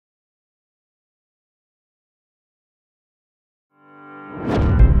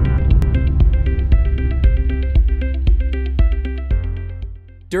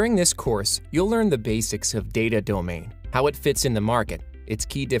During this course, you'll learn the basics of data domain, how it fits in the market, its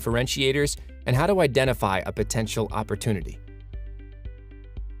key differentiators, and how to identify a potential opportunity.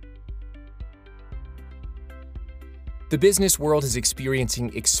 The business world is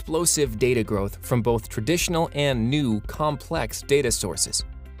experiencing explosive data growth from both traditional and new, complex data sources.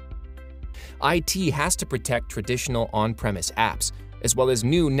 IT has to protect traditional on-premise apps, as well as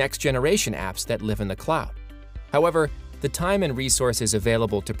new next-generation apps that live in the cloud. However, the time and resources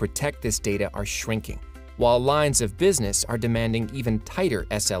available to protect this data are shrinking, while lines of business are demanding even tighter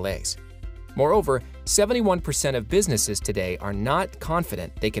SLAs. Moreover, 71% of businesses today are not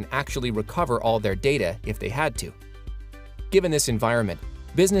confident they can actually recover all their data if they had to. Given this environment,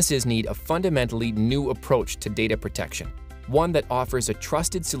 businesses need a fundamentally new approach to data protection, one that offers a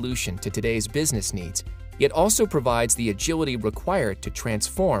trusted solution to today's business needs, yet also provides the agility required to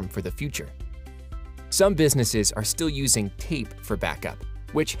transform for the future. Some businesses are still using tape for backup,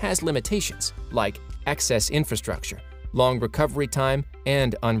 which has limitations like excess infrastructure, long recovery time,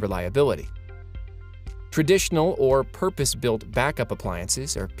 and unreliability. Traditional or purpose-built backup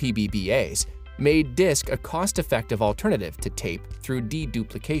appliances, or PBBAs, made disk a cost-effective alternative to tape through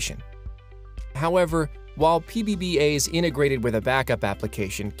deduplication. However, while PBBAs integrated with a backup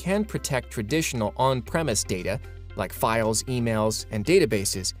application can protect traditional on-premise data, like files, emails, and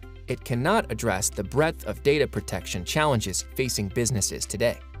databases, it cannot address the breadth of data protection challenges facing businesses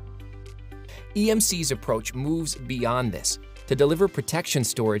today. EMC's approach moves beyond this to deliver protection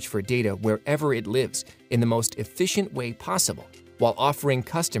storage for data wherever it lives in the most efficient way possible, while offering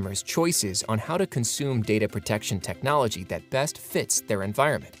customers choices on how to consume data protection technology that best fits their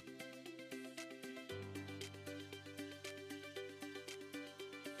environment.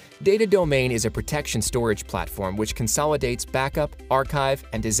 Data Domain is a protection storage platform which consolidates backup, archive,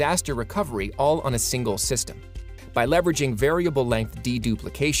 and disaster recovery all on a single system. By leveraging variable-length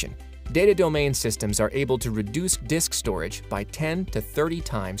deduplication, Data Domain systems are able to reduce disk storage by 10 to 30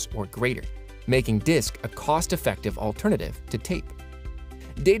 times or greater, making disk a cost-effective alternative to tape.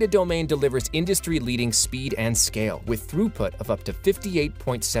 Data Domain delivers industry-leading speed and scale with throughput of up to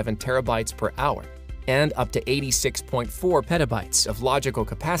 58.7 terabytes per hour and up to 86.4 petabytes of logical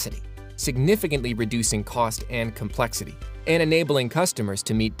capacity, significantly reducing cost and complexity, and enabling customers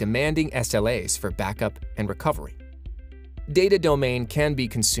to meet demanding SLAs for backup and recovery. Data Domain can be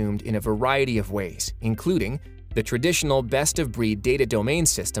consumed in a variety of ways, including the traditional best-of-breed data domain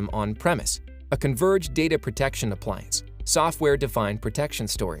system on-premise, a converged data protection appliance, software-defined protection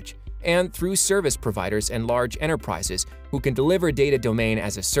storage, and through service providers and large enterprises who can deliver data domain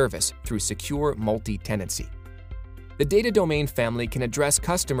as a service through secure multi-tenancy. The Data Domain family can address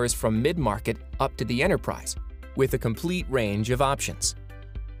customers from mid-market up to the enterprise, with a complete range of options.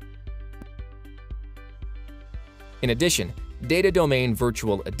 In addition, Data Domain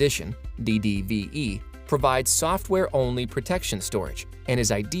Virtual Edition (DDVE) provides software-only protection storage and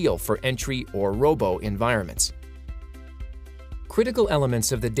is ideal for entry or robo environments. Critical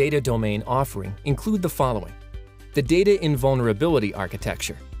elements of the Data Domain offering include the following: the Data Invulnerability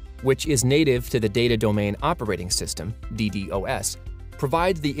Architecture, which is native to the Data Domain Operating System (DDoS),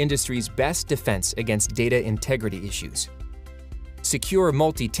 provides the industry's best defense against data integrity issues. Secure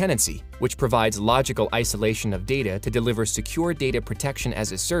Multi-Tenancy, which provides logical isolation of data to deliver secure data protection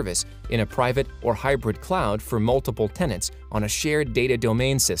as a service in a private or hybrid cloud for multiple tenants on a shared data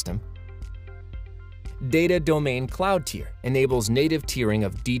domain system. Data Domain Cloud Tier enables native tiering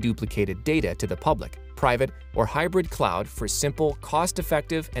of deduplicated data to the public, private, or hybrid cloud for simple,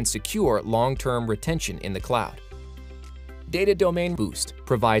 cost-effective, and secure long-term retention in the cloud. Data Domain Boost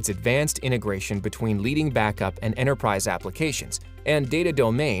provides advanced integration between leading backup and enterprise applications and data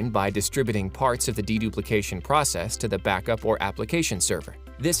domain by distributing parts of the deduplication process to the backup or application server.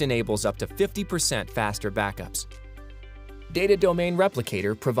 This enables up to 50% faster backups. Data Domain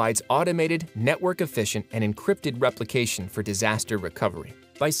Replicator provides automated, network-efficient, and encrypted replication for disaster recovery.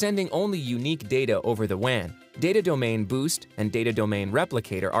 By sending only unique data over the WAN, Data Domain Boost and Data Domain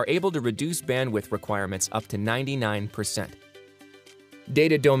Replicator are able to reduce bandwidth requirements up to 99%.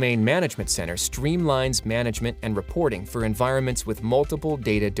 Data Domain Management Center streamlines management and reporting for environments with multiple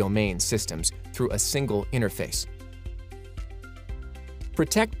data domain systems through a single interface.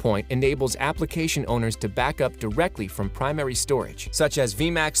 Protect Point enables application owners to back up directly from primary storage, such as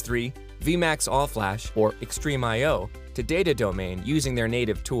VMAX 3, VMAX All Flash, or Extreme I/O, to Data Domain using their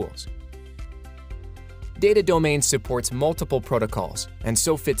native tools. Data Domain supports multiple protocols and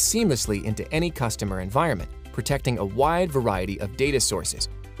so fits seamlessly into any customer environment, protecting a wide variety of data sources,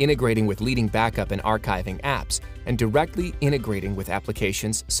 integrating with leading backup and archiving apps, and directly integrating with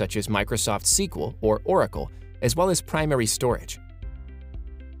applications such as Microsoft SQL or Oracle, as well as primary storage.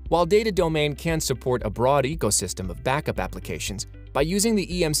 While Data Domain can support a broad ecosystem of backup applications, by using the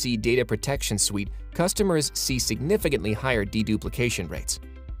EMC Data Protection Suite, customers see significantly higher deduplication rates.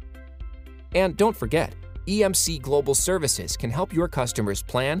 And don't forget, EMC Global Services can help your customers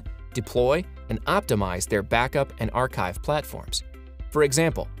plan, deploy, and optimize their backup and archive platforms. For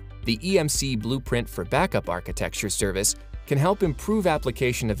example, the EMC Blueprint for Backup Architecture service can help improve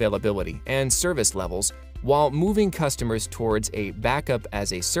application availability and service levels while moving customers towards a Backup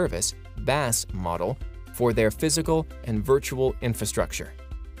as a Service (BaaS) model for their physical and virtual infrastructure.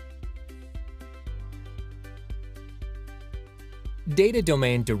 Data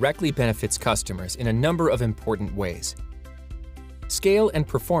Domain directly benefits customers in a number of important ways. Scale and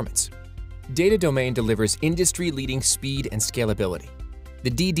performance. Data Domain delivers industry-leading speed and scalability.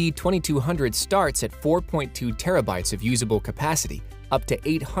 The DD2200 starts at 4.2 terabytes of usable capacity, up to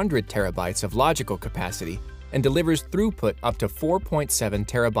 800 terabytes of logical capacity, and delivers throughput up to 4.7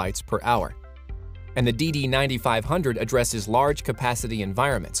 terabytes per hour. And the DD9500 addresses large capacity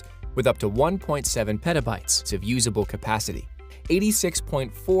environments with up to 1.7 petabytes of usable capacity,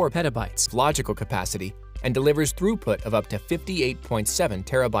 86.4 petabytes of logical capacity, and delivers throughput of up to 58.7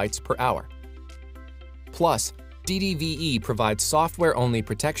 terabytes per hour. Plus, DDVE provides software-only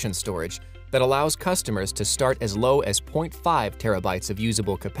protection storage that allows customers to start as low as 0.5 terabytes of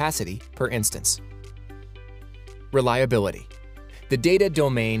usable capacity per instance. Reliability. The Data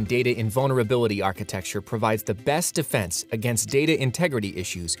Domain Data Invulnerability Architecture provides the best defense against data integrity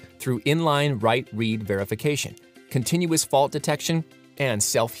issues through inline write-read verification, continuous fault detection, and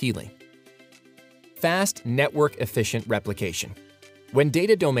self-healing. Fast, network-efficient replication. When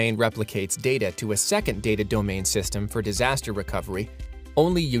Data Domain replicates data to a second Data Domain system for disaster recovery,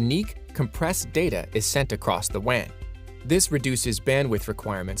 only unique, compressed data is sent across the WAN. This reduces bandwidth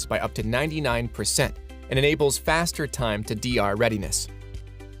requirements by up to 99% and enables faster time to DR readiness.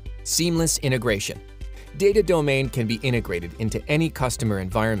 Seamless integration. Data Domain can be integrated into any customer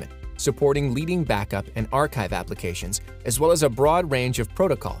environment, supporting leading backup and archive applications, as well as a broad range of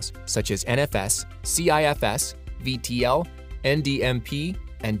protocols such as NFS, CIFS, VTL, NDMP,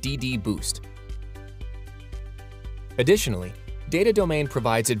 and DD Boost. Additionally, Data Domain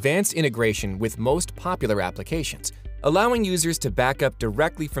provides advanced integration with most popular applications, allowing users to back up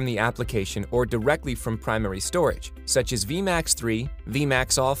directly from the application or directly from primary storage, such as VMAX 3,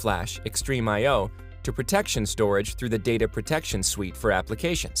 VMAX All Flash, Extreme I/O, to protection storage through the Data Protection Suite for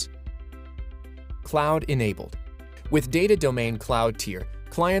applications. Cloud-enabled. With Data Domain Cloud Tier,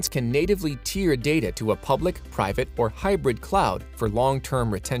 clients can natively tier data to a public, private, or hybrid cloud for long-term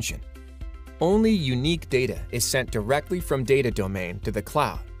retention. Only unique data is sent directly from Data Domain to the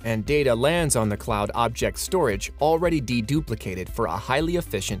cloud, and data lands on the cloud object storage already deduplicated for a highly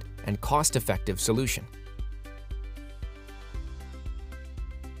efficient and cost-effective solution.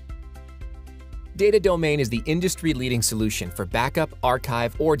 Data Domain is the industry-leading solution for backup,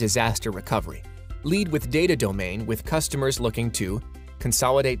 archive, or disaster recovery. Lead with Data Domain with customers looking to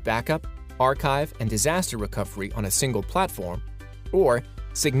consolidate backup, archive, and disaster recovery on a single platform, or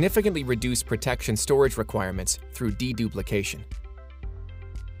significantly reduce protection storage requirements through deduplication.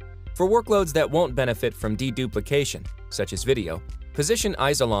 For workloads that won't benefit from deduplication, such as video, position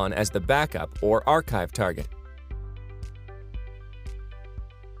Isilon as the backup or archive target.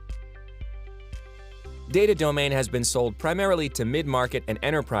 Data Domain has been sold primarily to mid-market and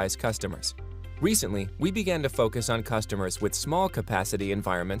enterprise customers. Recently, we began to focus on customers with small capacity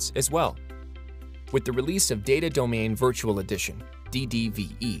environments as well. With the release of Data Domain Virtual Edition,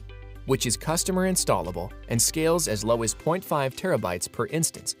 DDVE, which is customer installable and scales as low as 0.5 terabytes per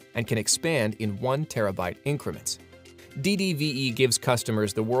instance and can expand in 1 terabyte increments. DDVE gives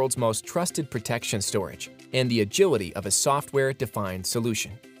customers the world's most trusted protection storage and the agility of a software-defined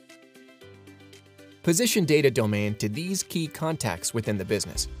solution. Position Data Domain to these key contacts within the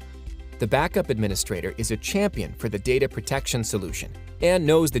business. The backup administrator is a champion for the data protection solution and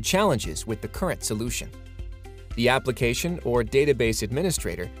knows the challenges with the current solution. The application or database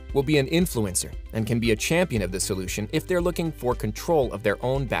administrator will be an influencer and can be a champion of the solution if they're looking for control of their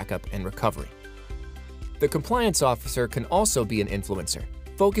own backup and recovery. The compliance officer can also be an influencer,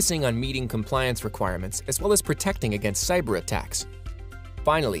 focusing on meeting compliance requirements as well as protecting against cyber attacks.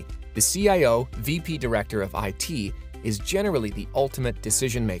 Finally, the CIO, VP Director of IT, is generally the ultimate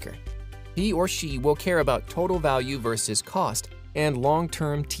decision maker. He or she will care about total value versus cost and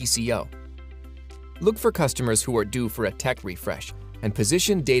long-term TCO. Look for customers who are due for a tech refresh and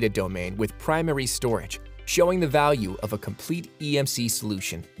position Data Domain with primary storage, showing the value of a complete EMC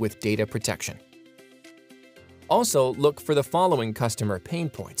solution with data protection. Also, look for the following customer pain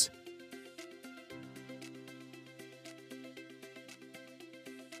points.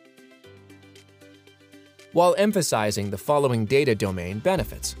 while emphasizing the following data domain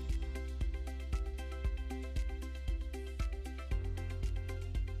benefits.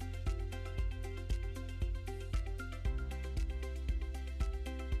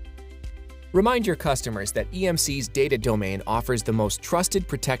 Remind your customers that EMC's data domain offers the most trusted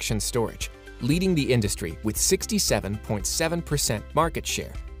protection storage, leading the industry with 67.7% market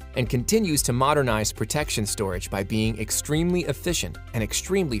share, and continues to modernize protection storage by being extremely efficient and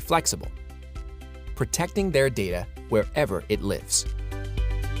extremely flexible, protecting their data wherever it lives.